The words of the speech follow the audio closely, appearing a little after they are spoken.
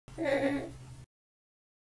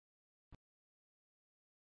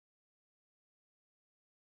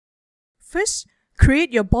First,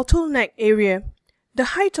 create your bottleneck area. The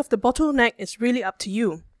height of the bottleneck is really up to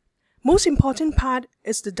you. Most important part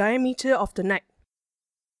is the diameter of the neck,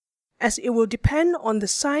 as it will depend on the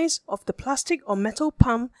size of the plastic or metal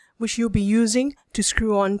pump which you'll be using to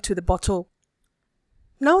screw on to the bottle.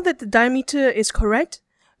 Now that the diameter is correct,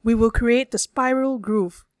 we will create the spiral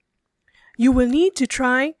groove. You will need to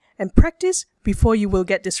try and practice before you will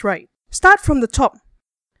get this right. Start from the top.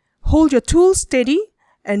 Hold your tool steady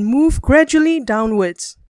and move gradually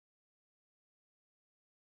downwards.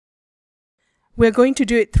 We're going to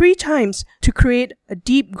do it 3 times to create a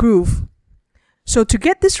deep groove. So to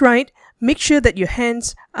get this right, make sure that your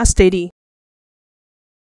hands are steady.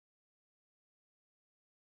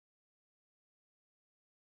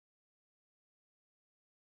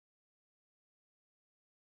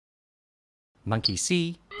 Monkey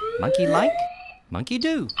see, monkey like, monkey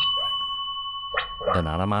do.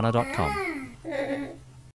 Bananamana.com